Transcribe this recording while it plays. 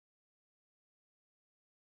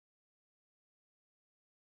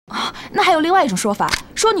那还有另外一种说法，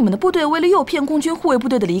说你们的部队为了诱骗共军护卫部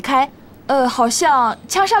队的离开，好像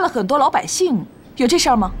枪杀了很多老百姓，有这事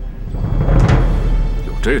儿吗？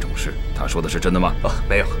有这种事？他说的是真的吗？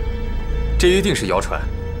没有，这一定是谣传。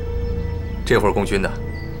这会儿共军呢，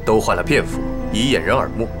都换了便服，以掩人耳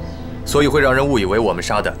目，所以会让人误以为我们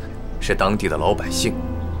杀的是当地的老百姓，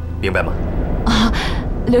明白吗？啊，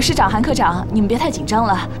刘师长、韩科长，你们别太紧张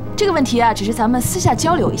了。这个问题啊，只是咱们私下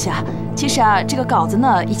交流一下。其实啊，这个稿子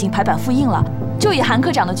呢已经排版复印了，就以韩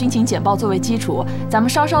科长的军情简报作为基础，咱们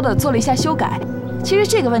稍稍的做了一下修改。其实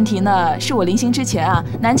这个问题呢，是我临行之前啊，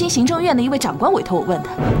南京行政院的一位长官委托我问的。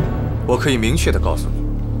我可以明确的告诉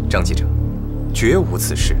你，张记者，绝无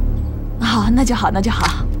此事。好，那就好，那就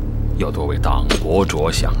好。要多为党国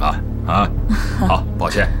着想啊！啊，好，抱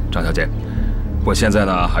歉，张小姐，我现在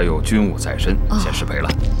呢还有军务在身，先失陪了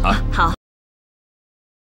啊。好。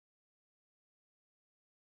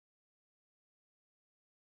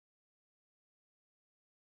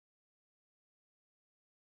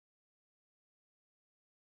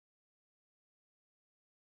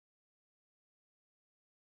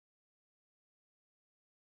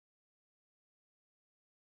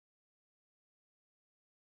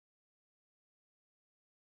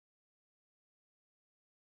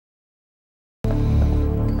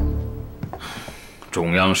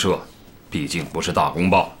中央社毕竟不是大公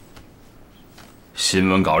报，新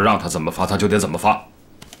闻稿让他怎么发他就得怎么发，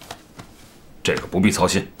这个不必操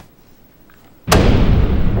心。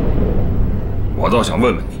我倒想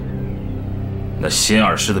问问你，那新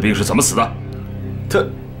2师的兵是怎么死的？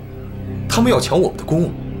他们要抢我们的公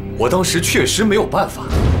务，我当时确实没有办法。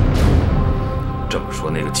这么说，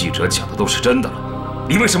那个记者讲的都是真的了，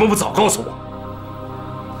你为什么不早告诉我？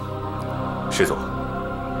师佐，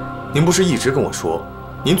您不是一直跟我说，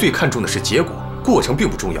您最看重的是结果，过程并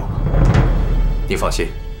不重要吗？您放心，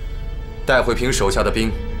戴慧平手下的兵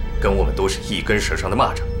跟我们都是一根绳上的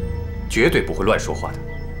蚂蚱，绝对不会乱说话的。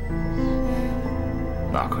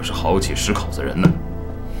那可是好几10口子人呢，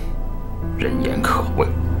人言可畏，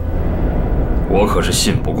我可是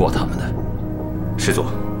信不过他们的。师佐，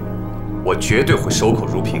我绝对会守口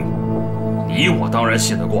如瓶。你我当然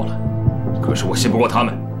信得过了，可是我信不过他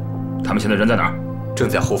们。他们现在人在哪儿？正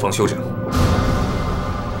在后方休整。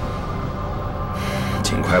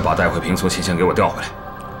尽快把戴慧平从前线给我调回来，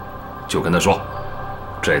就跟他说，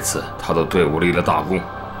这次他的队伍立了大功，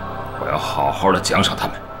我要好好的奖赏他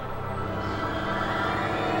们。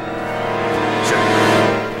是。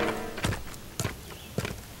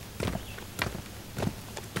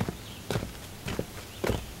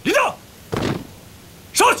立正，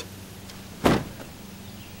上去。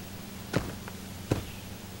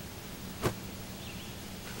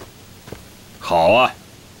好啊，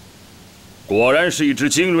果然是一支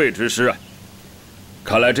精锐之师啊！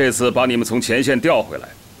看来这次把你们从前线调回来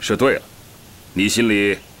是对了，你心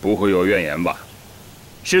里不会有怨言吧？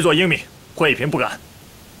师佐英明，慧平不敢。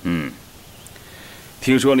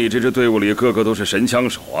听说你这支队伍里个个都是神枪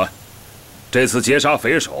手啊，这次截杀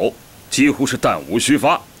匪首几乎是弹无虚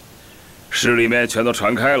发，市里面全都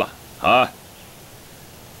传开了啊！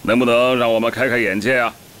能不能让我们开开眼界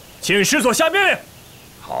啊？请师佐下命令。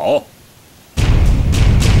好。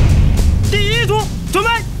第1组准备，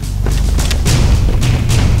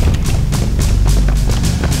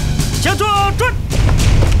向左转，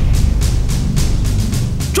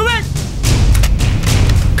准备，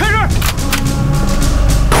开始。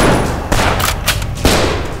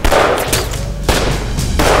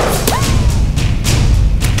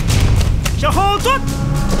向后转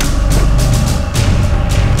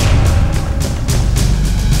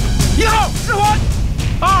，1号释缓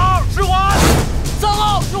，2号释缓，3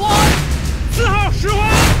号释缓。4号释缓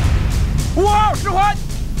，5号释缓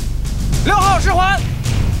，6号释缓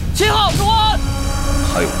，7号释缓。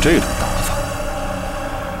还有这种打法？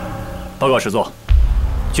报告师座，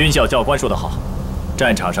军校教官说得好，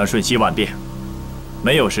战场上瞬息万变，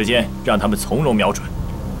没有时间让他们从容瞄准。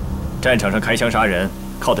战场上开枪杀人，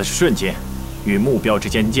靠的是瞬间与目标之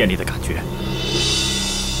间建立的感觉。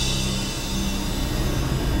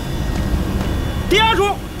第2组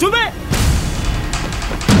准备。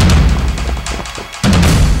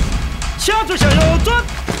向左向右转，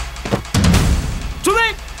准备。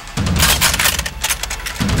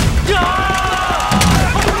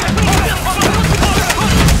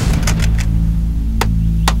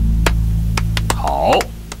好，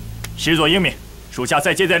师佐英明，属下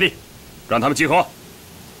再接再厉，让他们集合。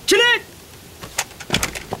起立，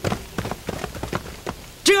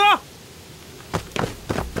集合。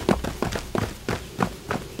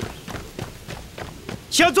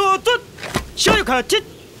向左转，向右看齐。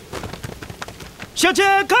向前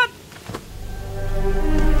看，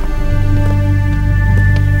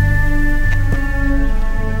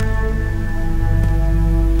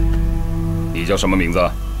你叫什么名字？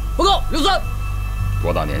报告刘三。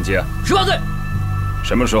多大年纪？18岁。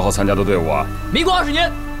什么时候参加的队伍啊？民国20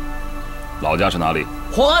年。老家是哪里？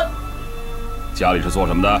黄安。家里是做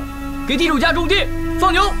什么的？给地主家种地、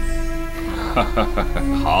放牛。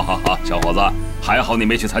好，小伙子，还好你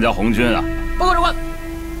没去参加红军啊。报告长官，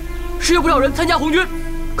是有不少人参加红军，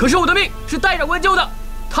可是我的命是戴长官救的，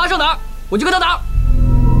他上哪儿我就跟他打。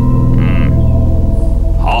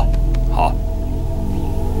好。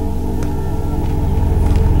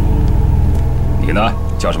你呢？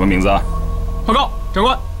叫什么名字啊？报告长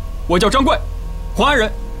官，我叫张贵，黄安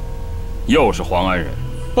人。又是黄安人。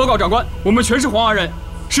报告长官，我们全是黄安人，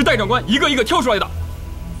是戴长官一个一个挑出来的。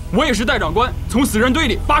我也是戴长官从死人堆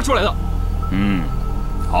里扒出来的。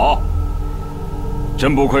好，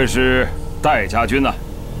真不愧是戴家军呐！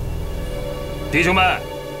弟兄们，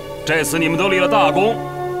这次你们都立了大功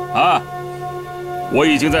啊！我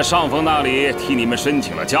已经在上峰那里替你们申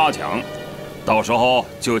请了嘉奖，到时候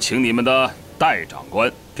就请你们的戴长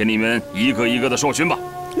官给你们一个一个的授勋吧。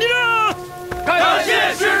感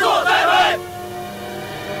谢师座栽培。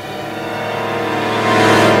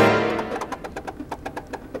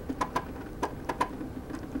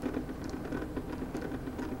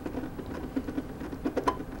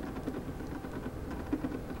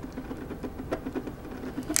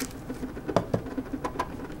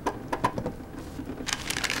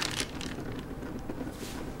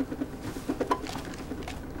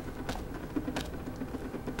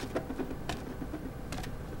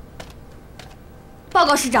报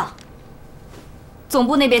告师长，总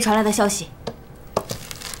部那边传来的消息。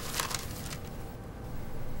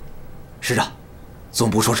师长，总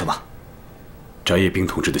部说什么？翟业兵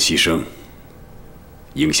同志的牺牲，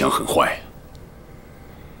影响很坏。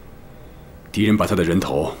敌人把他的人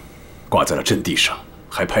头挂在了阵地上，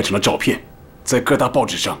还拍成了照片，在各大报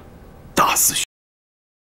纸上大肆宣传。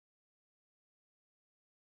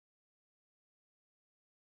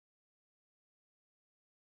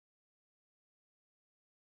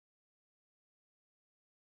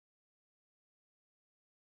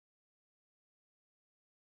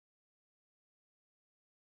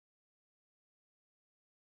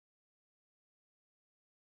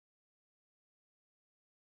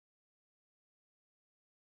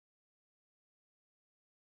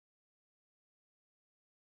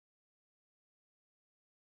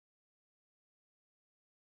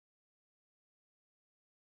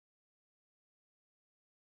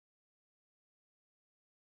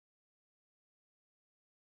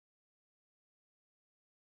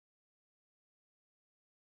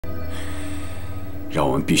让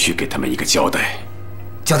我们必须给他们一个交代。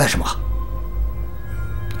交代什么？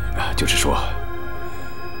就是说，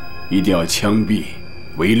一定要枪毙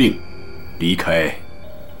违令，离开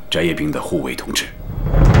翟业兵的护卫同志。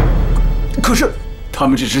可是他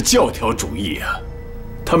们只是教条主义啊，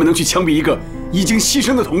他们能去枪毙一个已经牺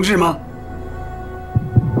牲的同志吗？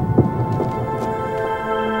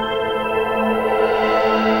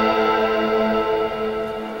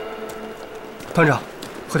团长，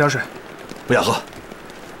喝点水。不要喝。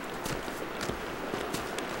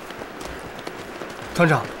团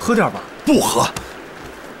长，喝点吧。不喝。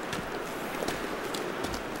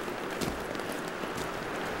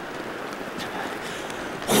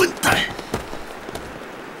混蛋！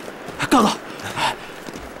告诉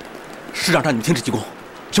师长让你们停止进攻。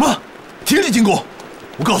什么？停止进攻？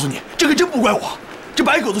我告诉你，这个真不怪我。这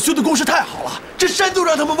白狗子修的工事太好了，这山都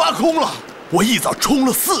让他们挖空了。我一早冲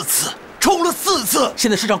了4次，冲了4次。现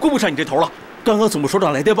在师长顾不上你这头了。刚刚总部首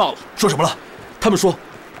长来电报了，说什么了？他们说，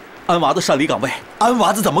安娃子擅离岗位。安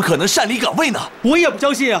娃子怎么可能擅离岗位呢？我也不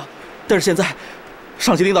相信啊。但是现在，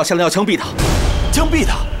上级领导下令要枪毙他。枪毙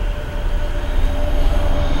他？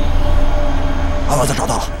安娃子找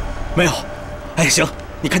到了没有？哎，行，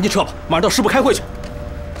你赶紧撤吧，马上到师部开会去。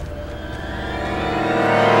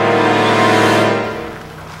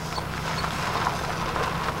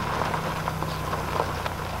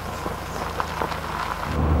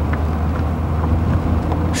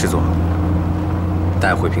师座，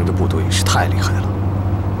戴慧平的部队是太厉害了，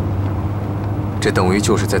这等于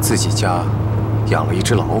就是在自己家养了一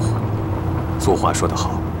只老虎。俗话说得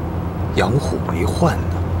好，养虎为患呢。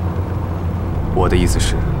我的意思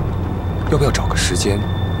是，要不要找个时间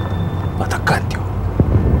把他干掉？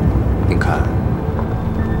您看。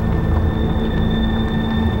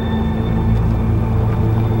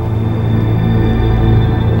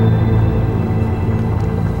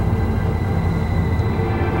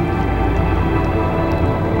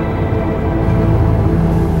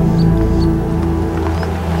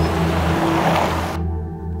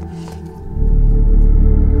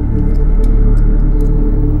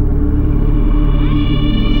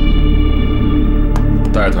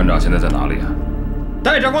现在在哪里啊？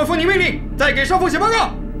戴长官奉您命令，再给少副写报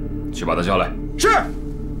告。去把他叫来。是。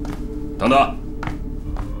等等，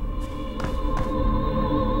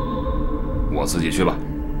我自己去吧。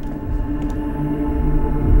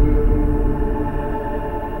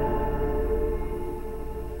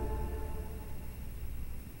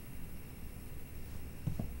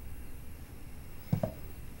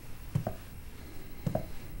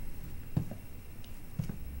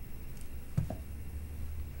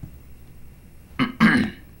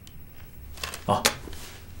哦，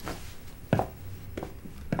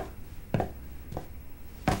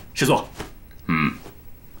师座。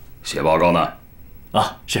写报告呢？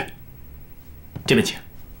啊，是。这边请。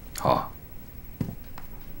好。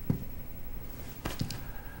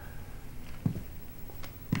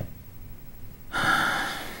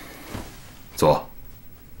坐。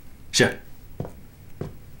是。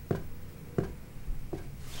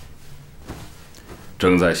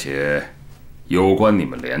正在写有关你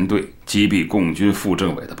们连队击毙共军副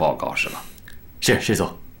政委的报告是吧？是，师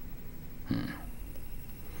座。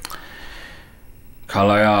看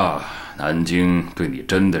来啊，南京对你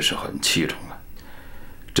真的是很器重啊。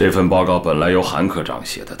这份报告本来由韩科长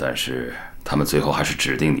写的，但是他们最后还是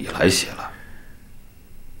指定你来写了。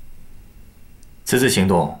此次行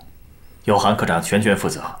动由韩科长全权负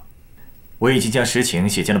责，我已经将实情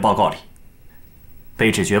写进了报告里。卑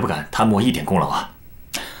职绝不敢贪墨一点功劳啊。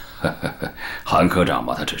韩科长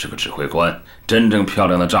嘛，他只是个指挥官，真正漂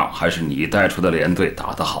亮的仗还是你带出的连队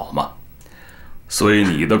打得好嘛。所以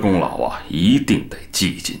你的功劳啊，一定得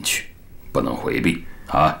记进去，不能回避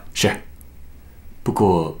啊！是。不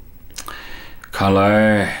过，看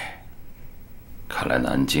来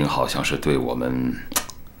南京好像是对我们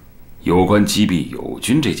有关击毙友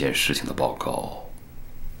军这件事情的报告，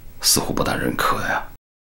似乎不大认可呀。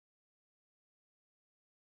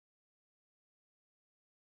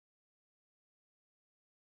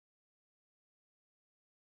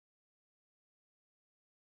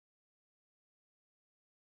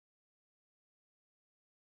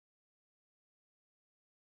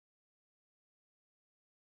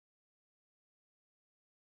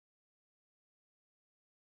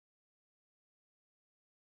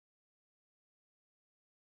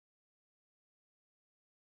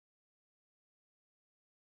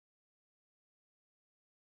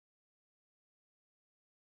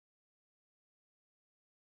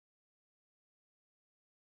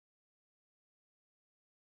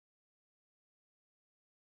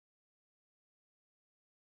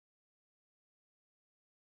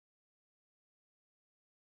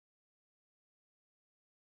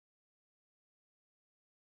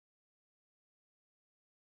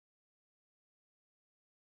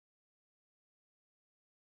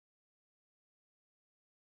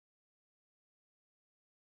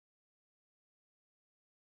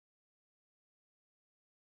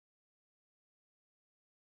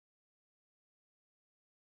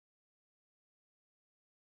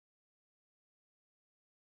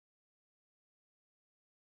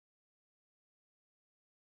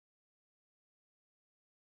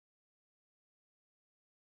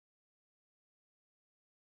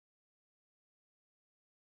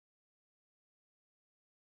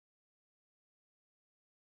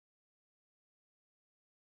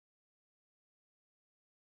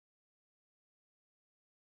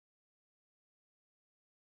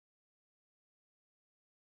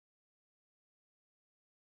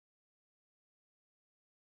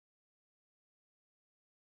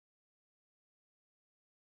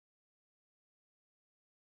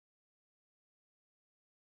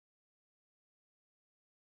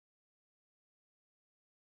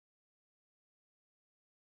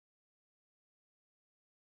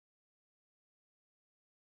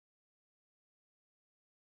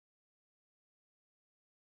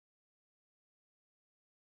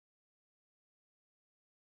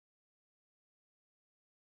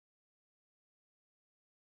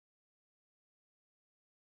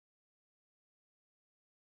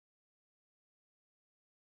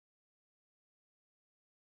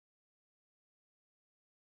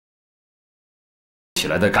起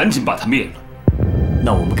来的，赶紧把他灭了。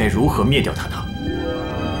那我们该如何灭掉他呢？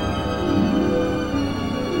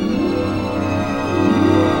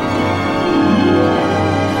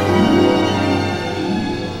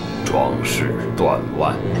壮士断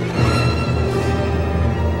腕。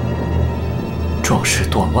壮士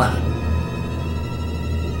断腕。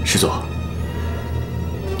师座，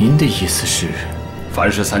您的意思是，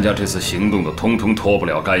凡是参加这次行动的，通通脱不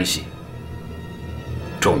了干系，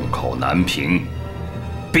众口难评，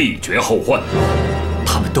必绝后患。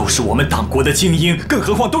他们都是我们党国的精英，更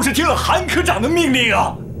何况都是听了韩科长的命令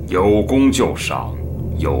啊！有功就赏，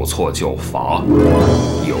有错就罚，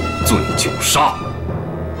有罪就杀，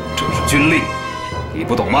这是军令，你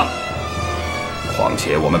不懂吗？况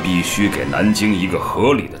且我们必须给南京一个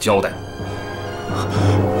合理的交代。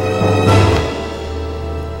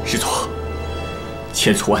师座，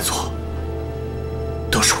千错万错，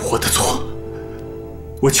都是我的错。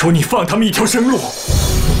我求你放他们一条生路。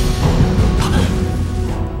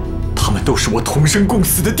他们都是我同生共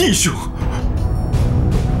死的弟兄。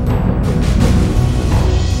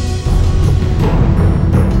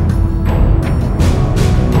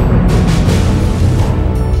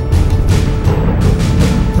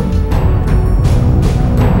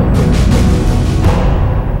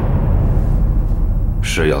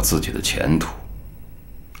是要自己的前途，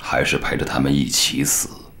还是陪着他们一起死？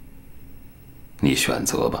你选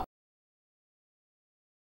择吧。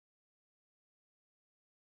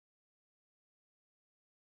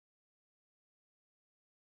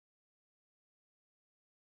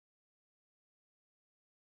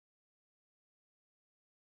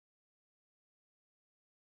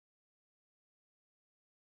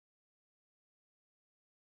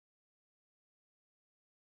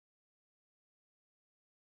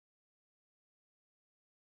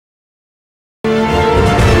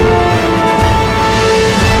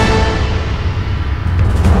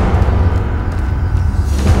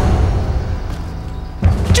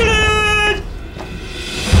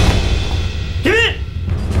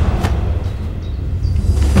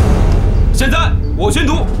宣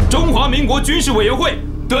读中华民国军事委员会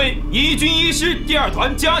对一军一师第2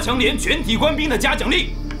团加强连全体官兵的嘉奖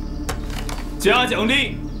令。嘉奖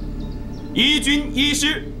令：一军一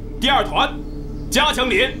师第2团加强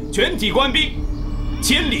连全体官兵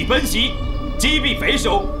千里奔袭，击毙匪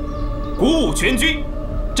首，鼓舞全军，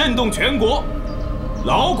震动全国，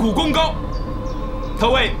劳苦功高。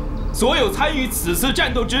特为所有参与此次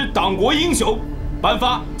战斗之党国英雄颁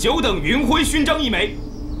发9等云辉勋章1枚，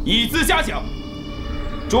以资嘉奖。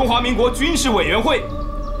中华民国军事委员会，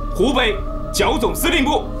湖北剿总司令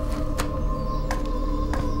部。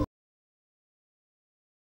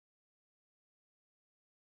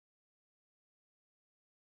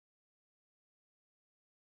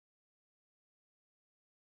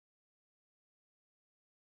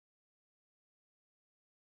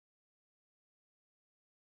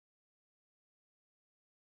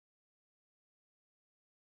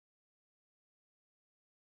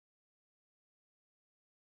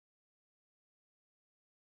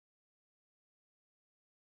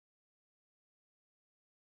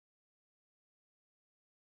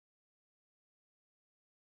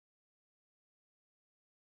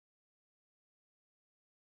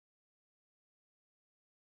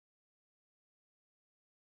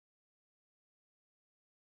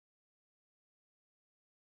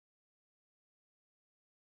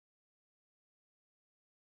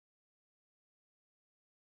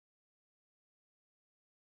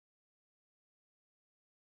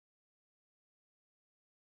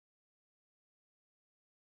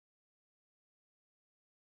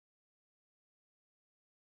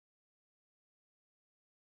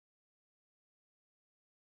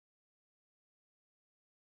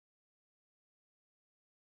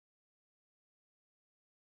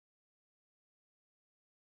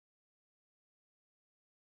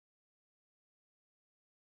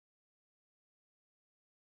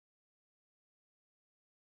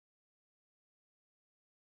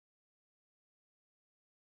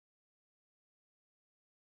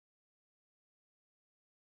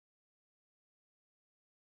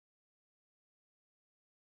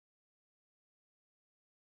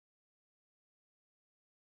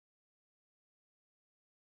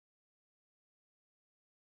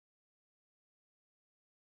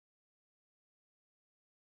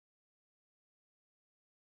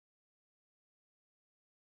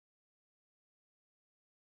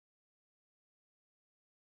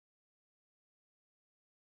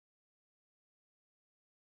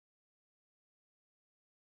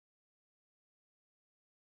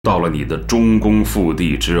到了你的中宫腹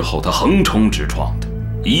地之后，他横冲直撞的，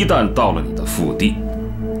一旦到了你的腹地，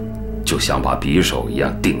就像把匕首一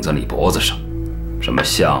样顶在你脖子上。什么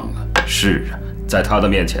相啊、势啊，在他的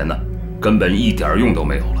面前呢，根本一点用都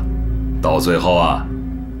没有了。到最后啊，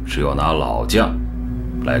只有拿老将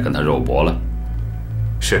来跟他肉搏了。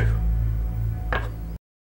是。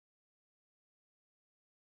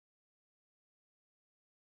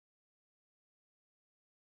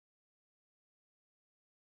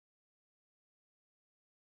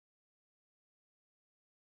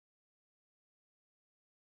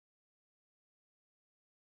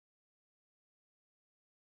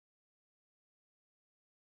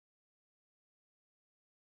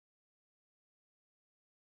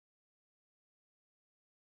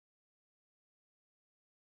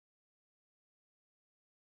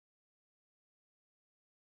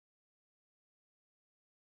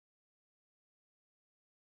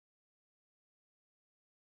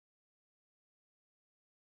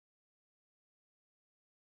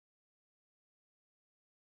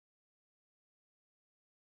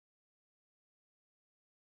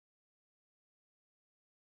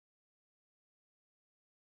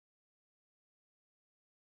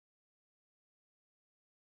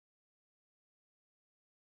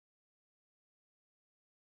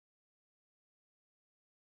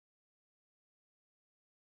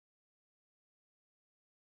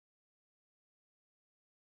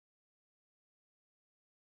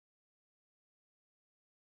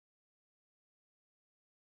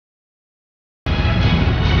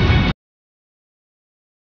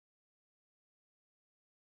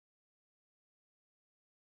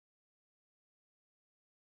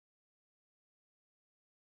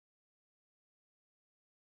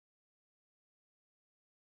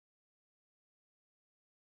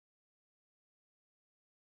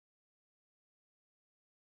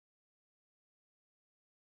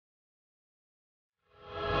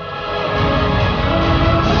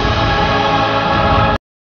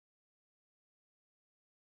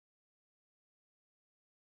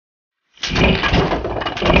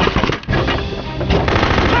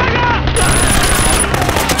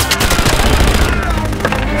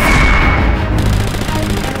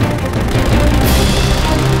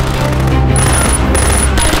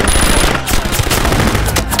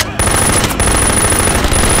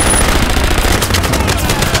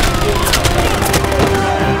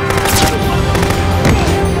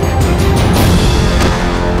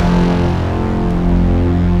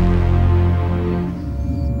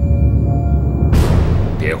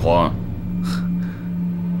慌，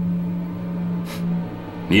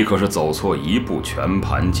你可是走错一步，全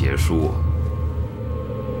盘皆输啊！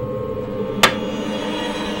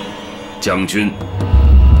将军，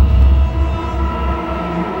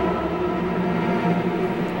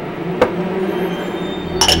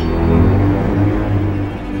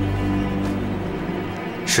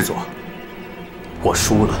师佐，我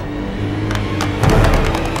输了。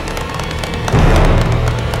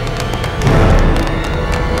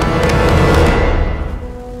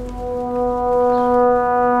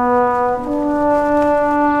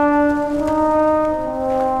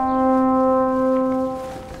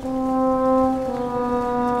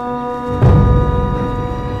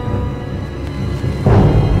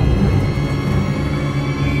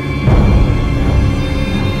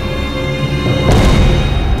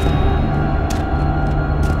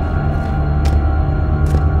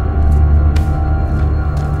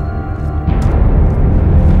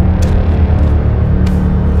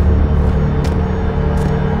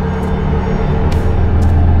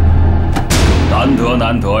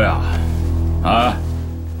 难得呀，啊，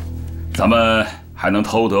咱们还能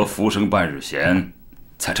偷得浮生半日闲，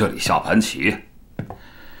在这里下盘棋，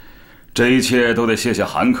这一切都得谢谢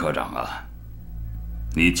韩科长啊！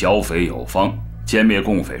你剿匪有方，歼灭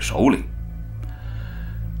共匪首领。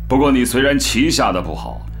不过你虽然棋下的不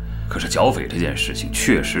好，可是剿匪这件事情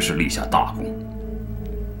确实是立下大功。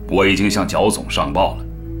我已经向剿总上报了，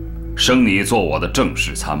升你做我的正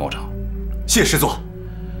式参谋长。谢师座。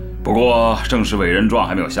 不过正式委任状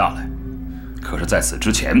还没有下来，可是在此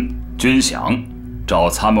之前，军饷照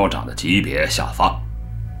参谋长的级别下发。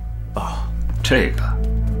啊，这个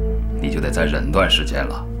你就得再忍段时间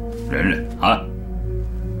了，忍忍啊。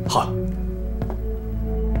好。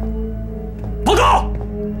报告，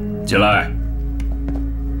进来。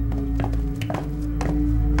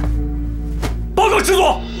报告师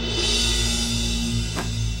座，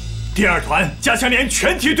第2团加强连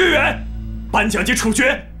全体队员颁奖及处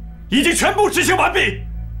决。 已经全部执行完毕，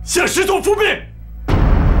向师座复命。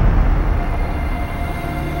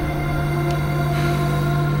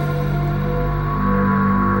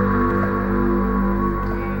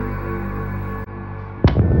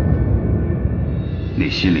你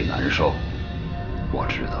心里难受，我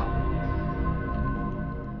知道。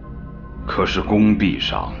可是公必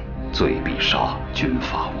赏，罪必杀，军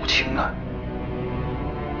法无情啊！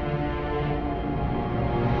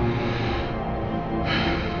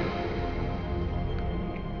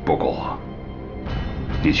 不过，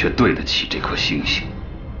你却对得起这颗星星。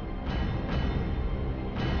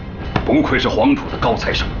不愧是黄土的高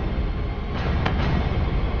材生。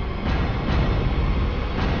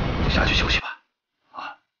下去休息吧。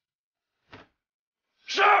啊。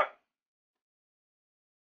是。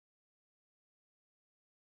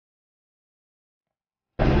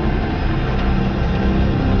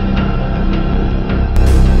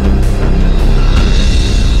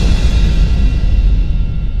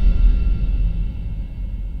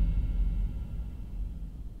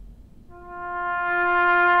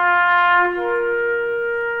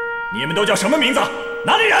你们都叫什么名字？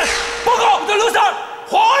哪里人？报告，我叫刘三，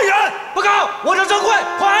黄安人。报告，我叫郑慧，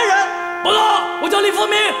黄安人。报告，我叫李福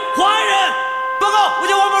明，黄安人。报告，我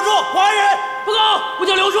叫王宝柱，黄安人。报告，我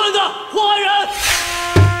叫刘顺子，黄安人。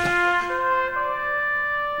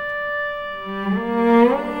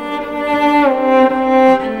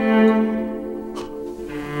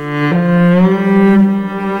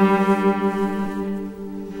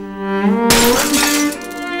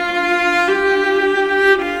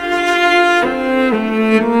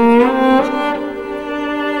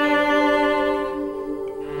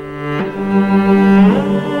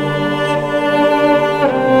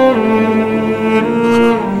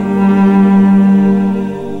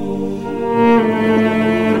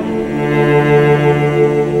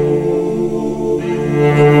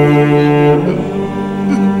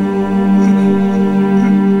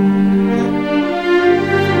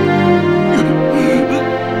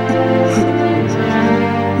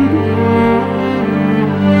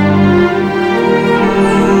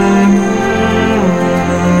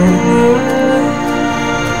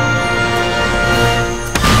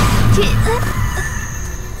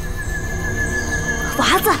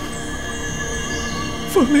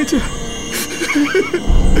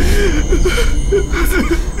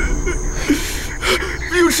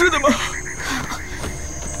 有吃的吗？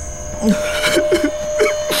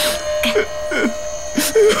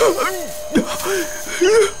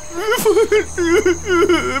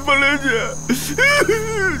凤莲姐，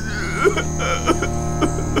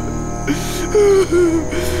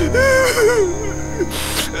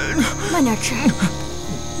慢点吃，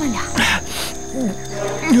慢点。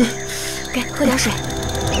喝点水。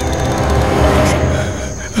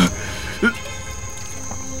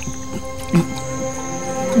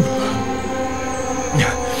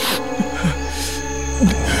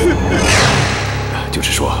就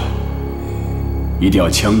是说，一定要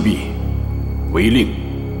枪毙违令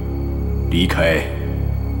离开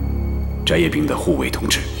斋野兵的护卫同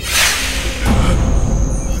志。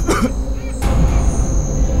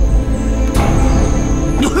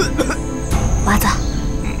娃子，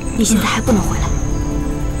你现在还不能回来。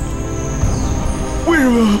为什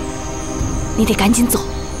么？你得赶紧走。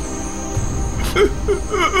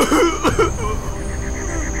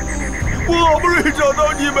我好不容易找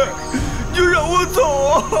到你们，就让我走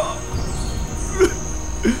啊！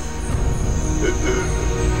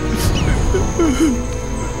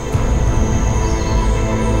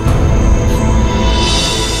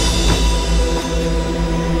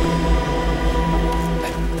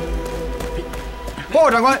报告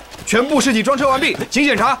长官，全部尸体装车完毕，请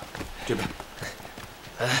检查。这边。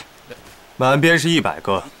满编是100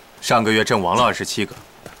个，上个月阵亡了27个，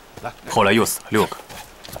后来又死了6个，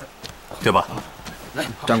对吧？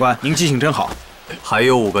长官，您记性真好。还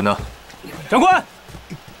有5个呢。长官，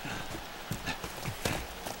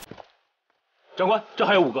长官，这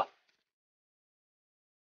还有5个。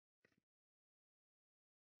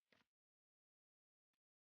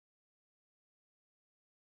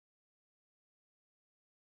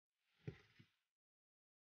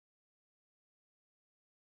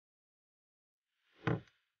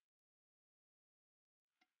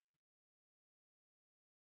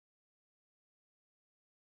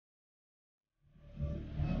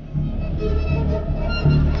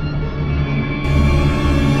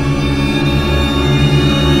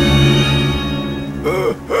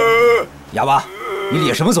哑巴，你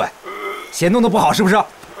咧什么嘴？鞋弄得不好是不是？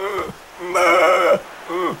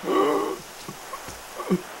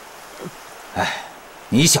哎，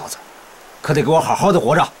你小子可得给我好好的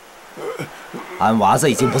活着。安娃子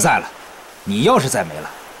已经不在了，你要是再没了，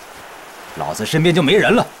老子身边就没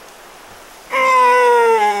人了。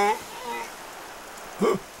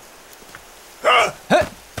哎，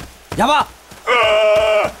哑巴，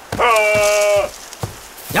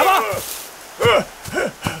哑巴。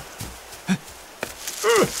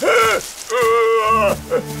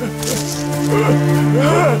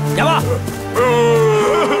哑巴，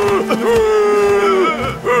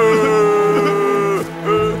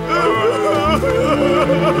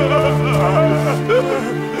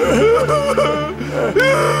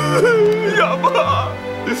哑巴，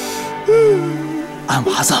安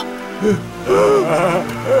娃子，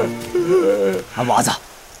安娃子，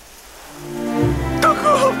大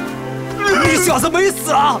哥，你小子没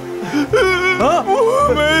死啊！啊！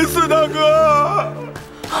我没死，大哥。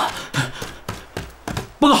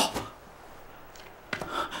报告，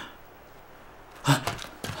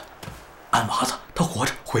安娃子他活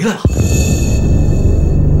着回来了。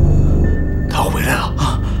他回来了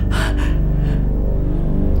啊！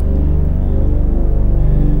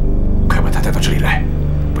快把他带到这里来，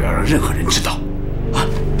不要让任何人知道。啊，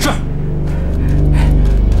是。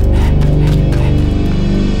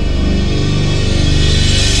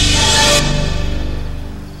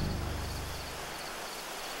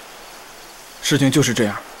事情就是这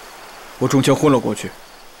样，我中枪昏了过去，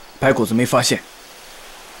白狗子没发现，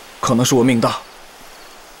可能是我命大，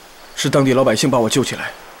是当地老百姓把我救起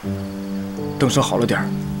来，等伤好了点儿，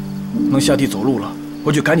能下地走路了，我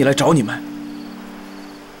就赶紧来找你们。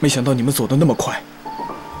没想到你们走得那么快，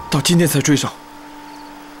到今天才追上。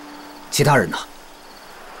其他人呢？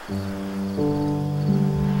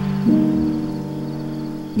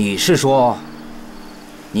你是说，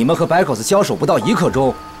你们和白狗子交手不到1刻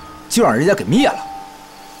钟？就让人家给灭了！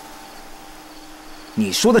你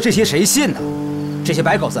说的这些谁信呢？这些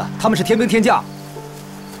白狗子他们是天兵天将。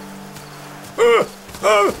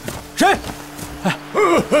谁？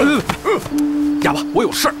哑巴，我有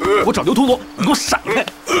事儿，我找刘通罗，你给我闪开！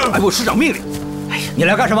哎，我师长命令。哎呀，你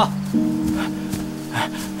来干什么？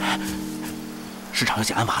师长要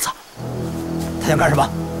见安娃子。他想干什么？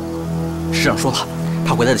师长说了，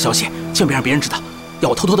他回来的消息千万别让别人知道，要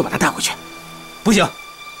我偷偷的把他带回去。不行。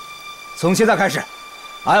从现在开始，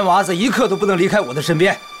安娃子1刻都不能离开我的身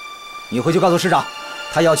边。你回去告诉师长，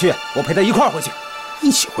他要去，我陪他一块儿回去。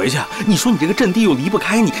一起回去？你说你这个阵地又离不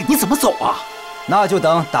开你，你怎么走啊？那就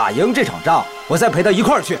等打赢这场仗，我再陪他一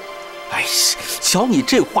块儿去。哎呀，瞧你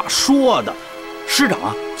这话说的，师长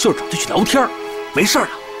啊，就是找他去聊天，没事的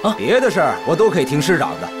啊。别的事儿我都可以听师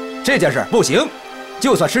长的，这件事不行。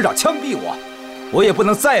就算师长枪毙我，我也不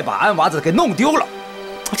能再把安娃子给弄丢了。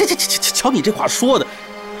瞧你这话说的。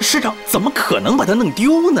师长怎么可能把他弄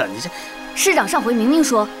丢呢？你这，师长上回明明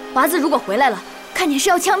说，娃子如果回来了，看见是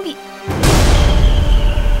要枪毙。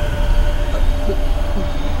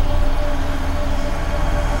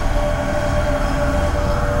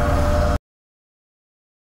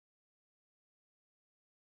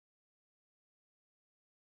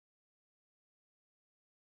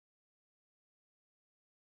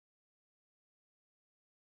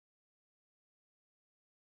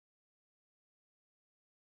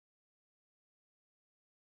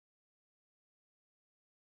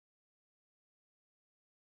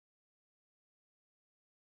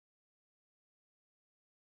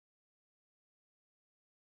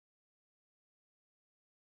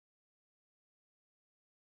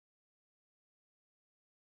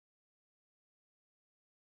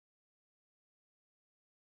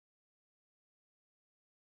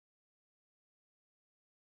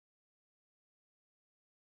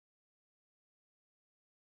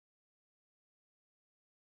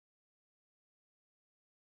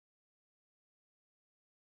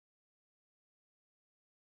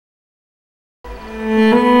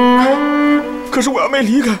可是我要没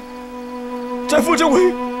离开，战副政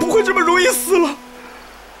委不会这么容易死了。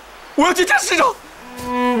我要去见师长。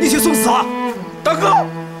你去送死啊，大哥！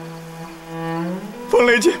风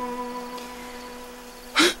雷姐，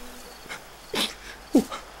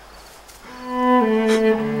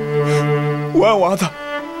我爱娃子，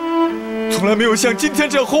从来没有像今天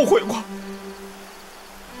这样后悔过。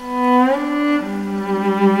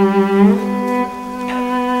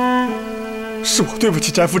是我对不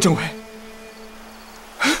起翟副政委，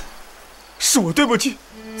是我对不起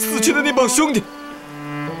死去的那帮兄弟。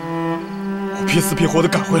我拼死拼活的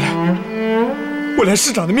赶回来，我连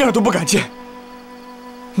师长的面都不敢见。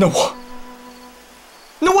那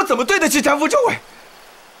我怎么对得起翟副政委？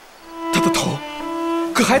他的头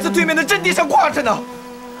可还在对面的阵地上挂着呢。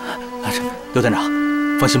刘团长，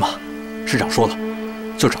放心吧，师长说了，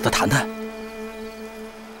就找他谈谈。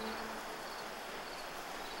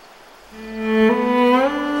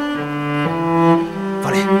法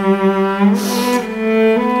力，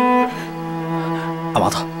阿娃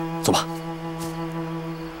子，走吧。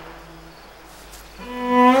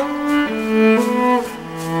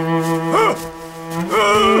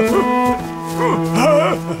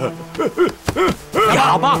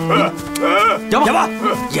哑巴，哑巴，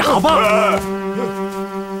哑巴！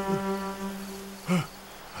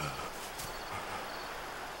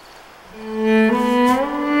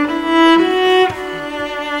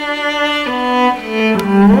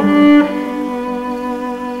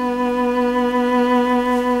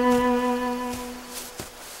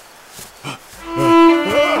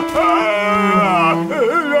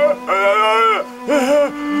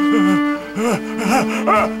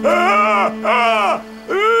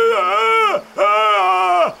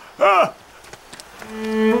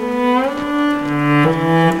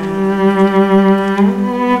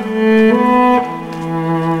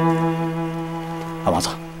阿娃子，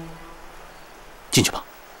进去吧。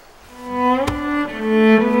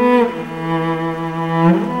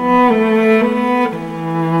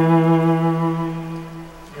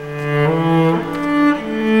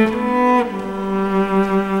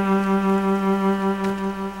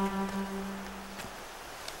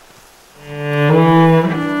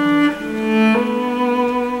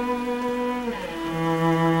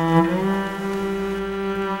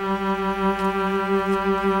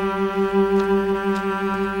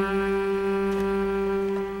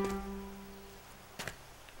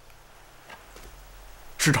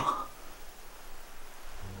师长，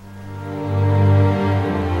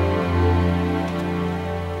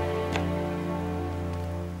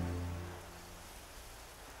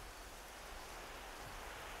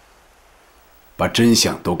把真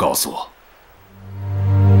相都告诉我。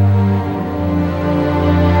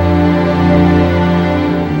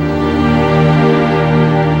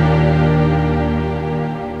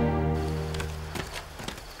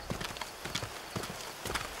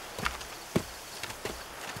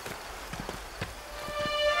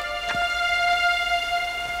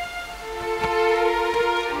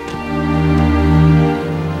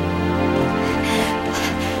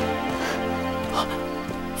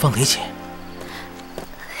放雷姐，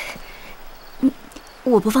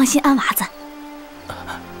我不放心安娃子。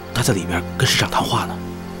他在里边跟师长谈话呢。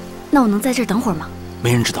那我能在这儿等会儿吗？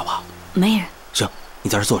没人知道吧？没人。行，你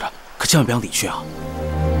在这儿坐着，可千万别让李去啊。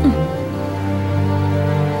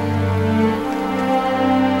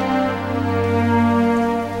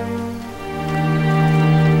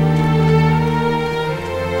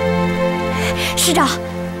师长，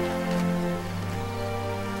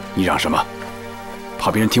你嚷什么？怕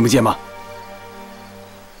别人听不见吗？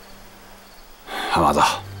韩娃子，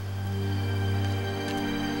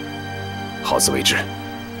好自为之。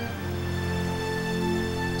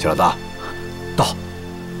小老大，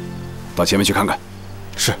到前面去看看。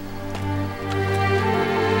是。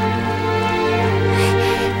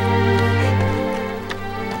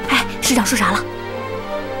哎，师长说啥了？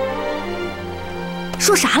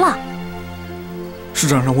说啥了？师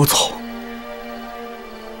长让我走。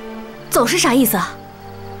走是啥意思啊？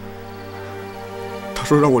他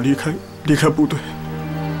说让我离开部队，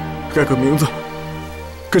改个名字，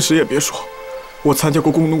跟谁也别说我参加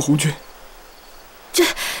过工农红军。这，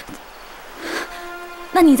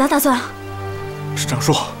那你咋打算？师长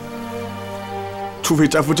说，除非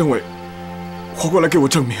战俘政委活过来给我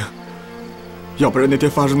证明，要不然那天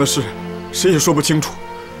发生的事谁也说不清楚。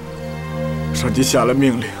上级下了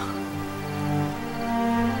命令，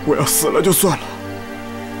我要死了就算了，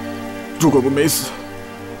如果我没死，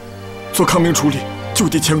做抗命处理，就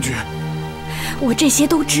地枪决。我这些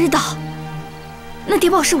都知道，那谍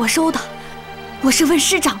报是我收的，我是问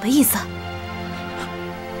师长的意思。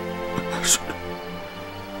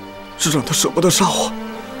师长他舍不得杀我，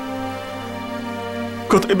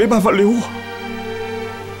可他也没办法留我，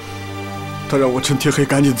他让我趁天黑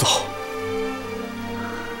赶紧走，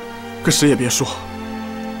跟谁也别说，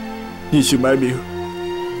隐姓埋名，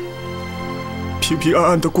平平安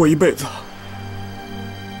安的过一辈子。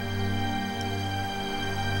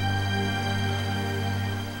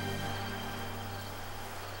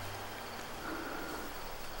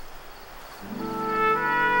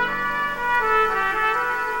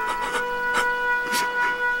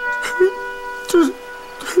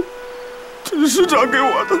这是师长给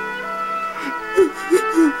我的，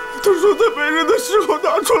他说在没人的时候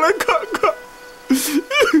拿出来看看，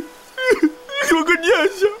有个念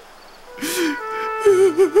想。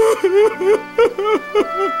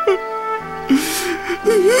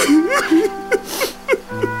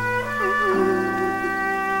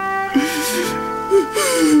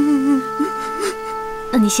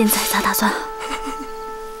那你现在咋打算？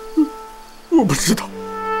我不知道。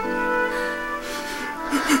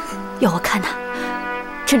要我看呢，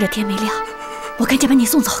趁着天没亮，我赶紧把你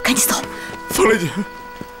送走，赶紧走。方雷姐，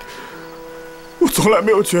我从来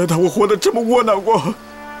没有觉得我活得这么窝囊过。方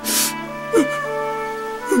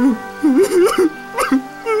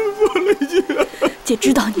雷姐，姐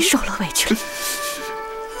知道你受了委屈了，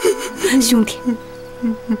兄弟，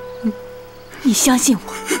你相信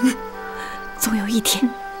我，总有一天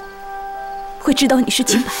会知道你是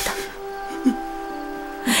清白的。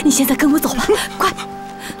你现在跟我走吧，快！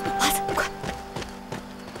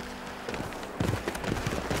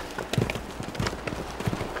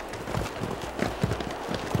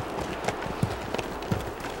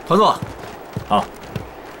陶佐，好，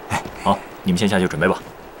好，你们先下去准备吧。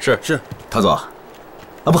是。陶佐，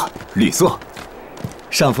不，吕佐，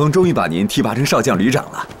上峰终于把您提拔成少将旅长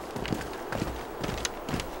了。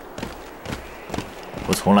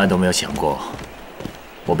我从来都没有想过，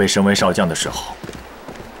我被升为少将的时候，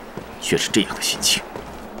却是这样的心情。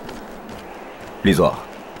吕佐，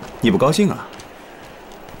你不高兴啊？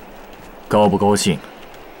高不高兴，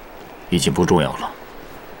已经不重要了。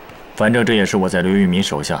反正这也是我在刘玉民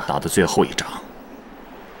手下打的最后一仗。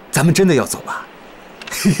咱们真的要走了？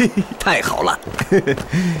太好了！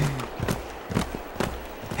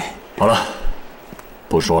好了，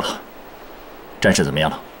不说了。战事怎么样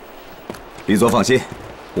了？吕佐放心，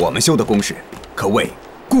我们修的工事可谓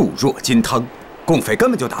固若金汤，共匪根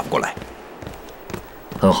本就打不过来。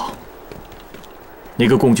很好。那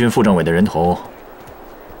个共军副政委的人头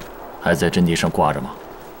还在阵地上挂着吗？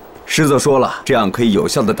师座说了，这样可以有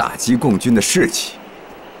效地打击共军的士气。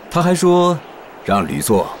他还说，让吕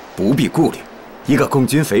佐不必顾虑，一个共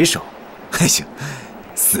军匪首，哎呀，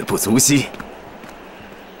死不足惜。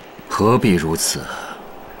何必如此？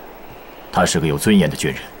他是个有尊严的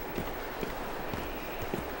军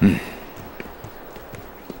人。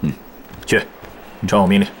去，你传我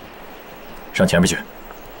命令，上前面去，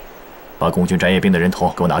把共军战叶兵的人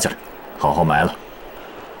头给我拿下来，好好埋了。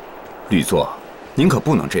吕佐，您可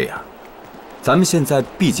不能这样，咱们现在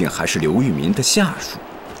毕竟还是刘玉民的下属，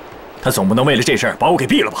他总不能为了这事儿把我给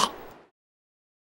毙了吧？